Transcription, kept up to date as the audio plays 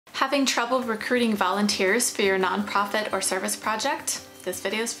Having trouble recruiting volunteers for your nonprofit or service project? This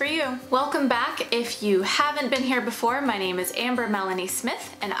video is for you. Welcome back. If you haven't been here before, my name is Amber Melanie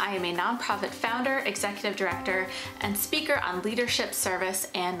Smith, and I am a nonprofit founder, executive director, and speaker on leadership, service,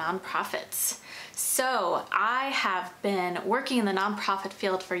 and nonprofits. So I have been working in the nonprofit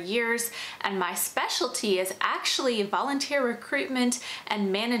field for years, and my specialty is actually volunteer recruitment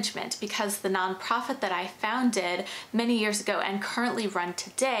and management, because the nonprofit that I founded many years ago and currently run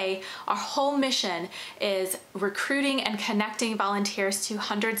today, our whole mission is recruiting and connecting volunteers to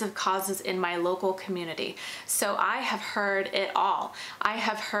hundreds of causes in my local community. So I have heard it all. I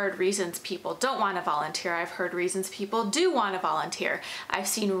have heard reasons people don't want to volunteer. I've heard reasons people do want to volunteer. I've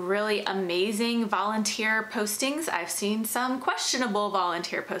seen really amazing volunteer postings. I've seen some questionable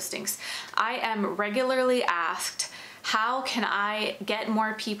volunteer postings. I am regularly asked, how can I get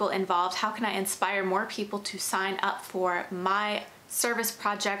more people involved? How can I inspire more people to sign up for my service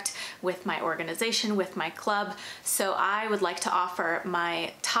project with my organization, with my club? So I would like to offer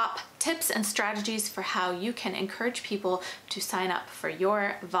my top tips and strategies for how you can encourage people to sign up for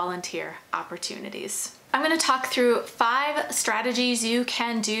your volunteer opportunities. I'm going to talk through 5 strategies you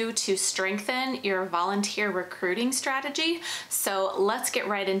can do to strengthen your volunteer recruiting strategy. So let's get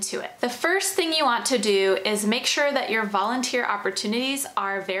right into it. The first thing you want to do is make sure that your volunteer opportunities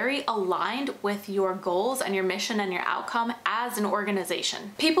are very aligned with your goals and your mission and your outcome as an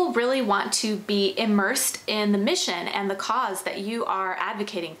organization. People really want to be immersed in the mission and the cause that you are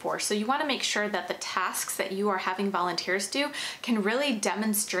advocating for. So you want to make sure that the tasks that you are having volunteers do can really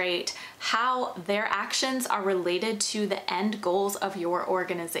demonstrate how their actions are related to the end goals of your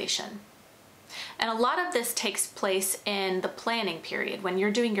organization. And a lot of this takes place in the planning period. When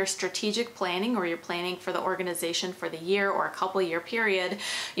you're doing your strategic planning or you're planning for the organization for the year or a couple year period,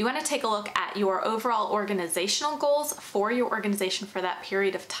 you want to take a look at your overall organizational goals for your organization for that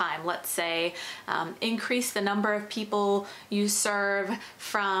period of time. Let's say increase the number of people you serve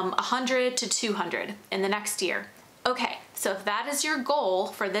from 100 to 200 in the next year. Okay, so if that is your goal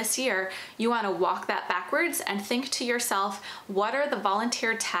for this year, you want to walk that backwards and think to yourself, what are the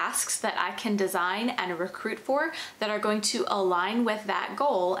volunteer tasks that I can design and recruit for that are going to align with that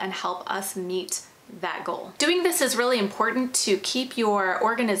goal and help us meet that goal? Doing this is really important to keep your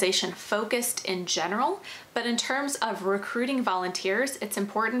organization focused in general, but in terms of recruiting volunteers, it's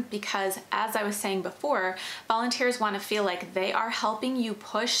important because, as I was saying before, volunteers want to feel like they are helping you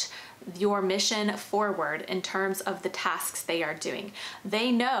push your mission forward in terms of the tasks they are doing.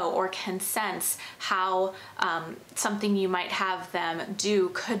 They know or can sense how something you might have them do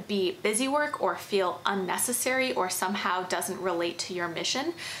could be busy work or feel unnecessary or somehow doesn't relate to your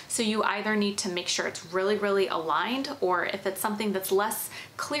mission. So you either need to make sure it's really, really aligned, or if it's something that's less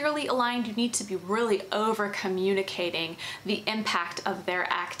clearly aligned, you need to be really over communicating the impact of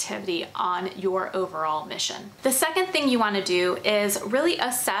their activity on your overall mission. The second thing you want to do is really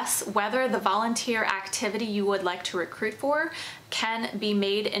assess whether the volunteer activity you would like to recruit for can be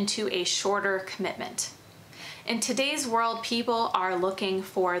made into a shorter commitment. In today's world, people are looking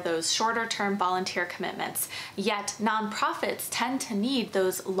for those shorter term volunteer commitments, yet nonprofits tend to need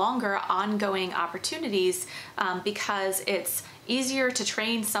those longer ongoing opportunities because it's easier to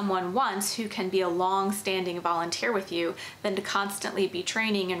train someone once who can be a long-standing volunteer with you than to constantly be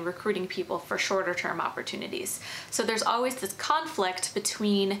training and recruiting people for shorter term opportunities. So there's always this conflict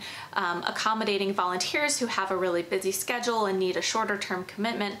between accommodating volunteers who have a really busy schedule and need a shorter term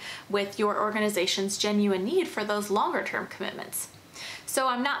commitment with your organization's genuine need for those longer term commitments. So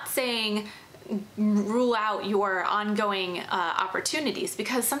I'm not saying rule out your ongoing opportunities,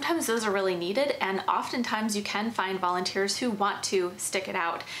 because sometimes those are really needed, and oftentimes you can find volunteers who want to stick it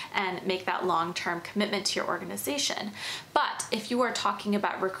out and make that long-term commitment to your organization. But if you are talking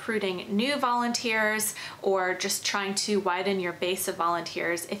about recruiting new volunteers or just trying to widen your base of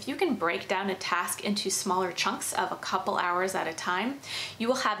volunteers, if you can break down a task into smaller chunks of a couple hours at a time, you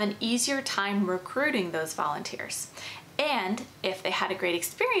will have an easier time recruiting those volunteers. And if they had a great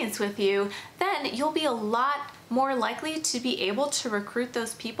experience with you, then you'll be a lot more likely to be able to recruit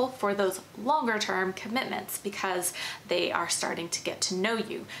those people for those longer term commitments because they are starting to get to know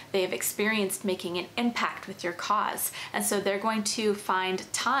you. They have experienced making an impact with your cause. And so they're going to find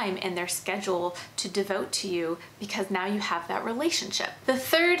time in their schedule to devote to you because now you have that relationship. The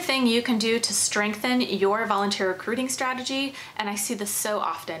third thing you can do to strengthen your volunteer recruiting strategy, and I see this so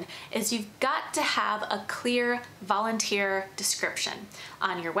often, is you've got to have a clear volunteer description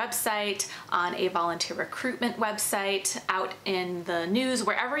on your website, on a volunteer recruitment website, out in the news,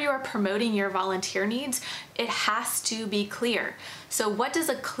 wherever you are promoting your volunteer needs, it has to be clear. So what does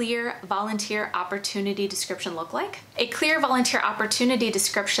a clear volunteer opportunity description look like? A clear volunteer opportunity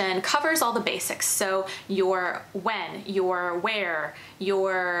description covers all the basics. So your when, your where,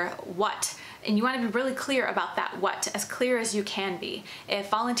 your what. And you want to be really clear about that what, as clear as you can be. If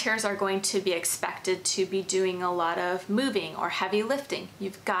volunteers are going to be expected to be doing a lot of moving or heavy lifting,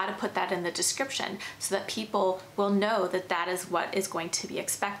 you've got to put that in the description so that people will know that that is what is going to be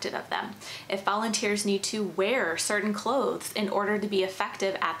expected of them. If volunteers need to wear certain clothes in order to be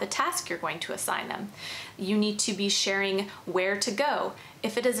effective at the task you're going to assign them, you need to be sharing where to go.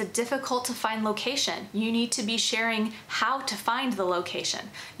 If it is a difficult to find location, you need to be sharing how to find the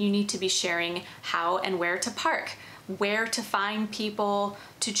location. You need to be sharing how and where to park, where to find people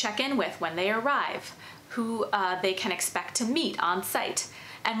to check in with when they arrive, who they can expect to meet on site.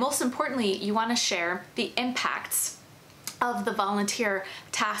 And most importantly, you want to share the impacts of the volunteer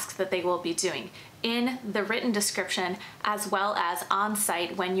tasks that they will be doing in the written description, as well as on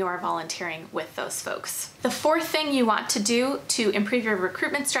site when you are volunteering with those folks. The fourth thing you want to do to improve your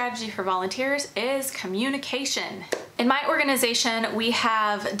recruitment strategy for volunteers is communication. In my organization, we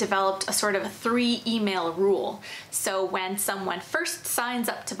have developed a sort of a 3-email rule. So when someone first signs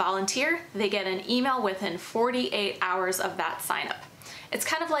up to volunteer, they get an email within 48 hours of that sign up. It's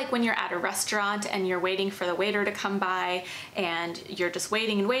kind of like when you're at a restaurant and you're waiting for the waiter to come by and you're just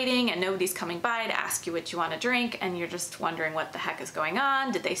waiting and nobody's coming by to ask you what you want to drink and you're just wondering what the heck is going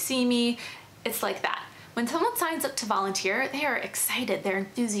on. Did they see me? It's like that. When someone signs up to volunteer, they are excited, they're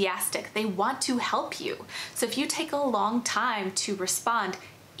enthusiastic, they want to help you. So if you take a long time to respond,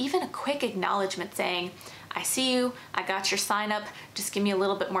 even a quick acknowledgement saying, I see you, I got your sign up, just give me a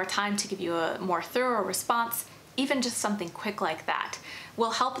little bit more time to give you a more thorough response, even just something quick like that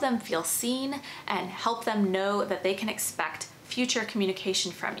will help them feel seen and help them know that they can expect future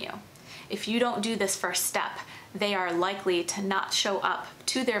communication from you. If you don't do this first step, they are likely to not show up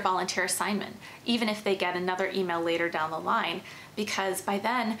to their volunteer assignment, even if they get another email later down the line, because by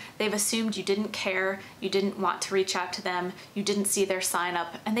then they've assumed you didn't care, you didn't want to reach out to them, you didn't see their sign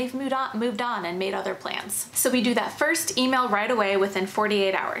up, and they've moved on and made other plans. So we do that first email right away within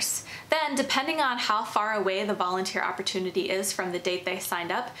 48 hours. Then, depending on how far away the volunteer opportunity is from the date they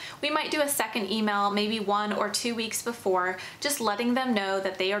signed up, we might do a second email maybe 1 or 2 weeks before, just letting them know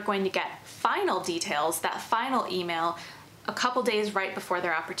that they are going to get final details, that final email, a couple days right before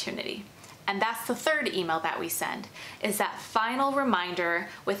their opportunity. And that's the third email that we send, is that final reminder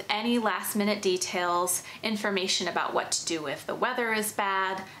with any last minute details, information about what to do if the weather is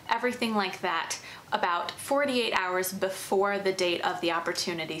bad, everything like that, about 48 hours before the date of the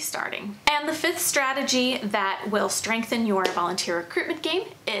opportunity starting. And the fifth strategy that will strengthen your volunteer recruitment game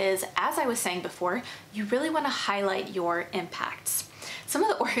is, as I was saying before, you really want to highlight your impacts. Some of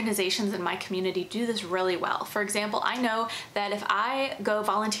the organizations in my community do this really well. For example, I know that if I go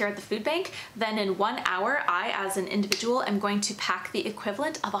volunteer at the food bank, then in 1 hour, I as an individual am going to pack the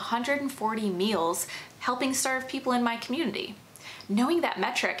equivalent of 140 meals helping serve people in my community. Knowing that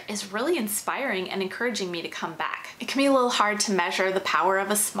metric is really inspiring and encouraging me to come back. It can be a little hard to measure the power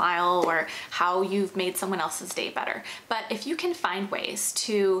of a smile or how you've made someone else's day better. But if you can find ways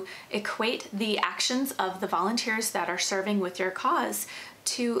to equate the actions of the volunteers that are serving with your cause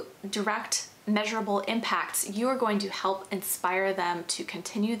to direct measurable impacts, you are going to help inspire them to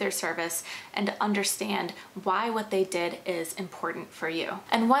continue their service and to understand why what they did is important for you.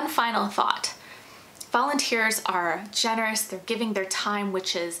 And one final thought. Volunteers are generous, they're giving their time,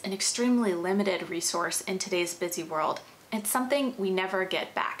 which is an extremely limited resource in today's busy world. It's something we never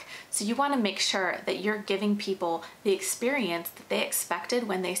get back. So you want to make sure that you're giving people the experience that they expected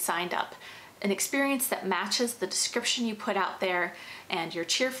when they signed up. An experience that matches the description you put out there and your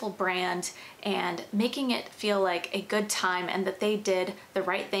cheerful brand, and making it feel like a good time and that they did the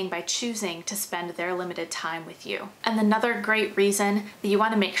right thing by choosing to spend their limited time with you. And another great reason that you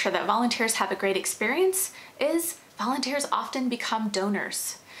want to make sure that volunteers have a great experience is volunteers often become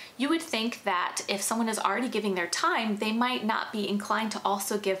donors. You would think that if someone is already giving their time, they might not be inclined to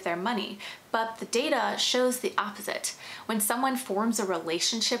also give their money, but the data shows the opposite. When someone forms a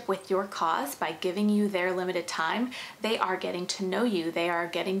relationship with your cause by giving you their limited time, they are getting to know you, they are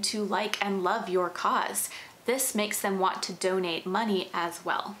getting to like and love your cause. This makes them want to donate money as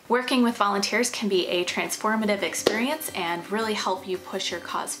well. Working with volunteers can be a transformative experience and really help you push your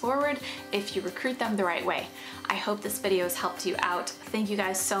cause forward if you recruit them the right way. I hope this video has helped you out. Thank you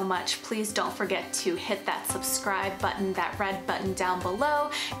guys so much. Please don't forget to hit that subscribe button, that red button down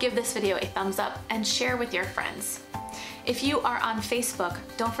below. Give this video a thumbs up and share with your friends. If you are on Facebook,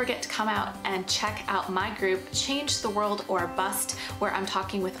 don't forget to come out and check out my group, Change the World or Bust, where I'm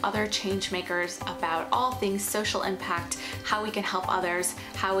talking with other change makers about all things social impact, how we can help others,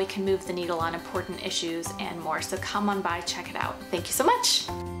 how we can move the needle on important issues, and more. So come on by, check it out. Thank you so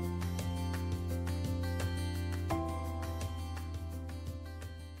much.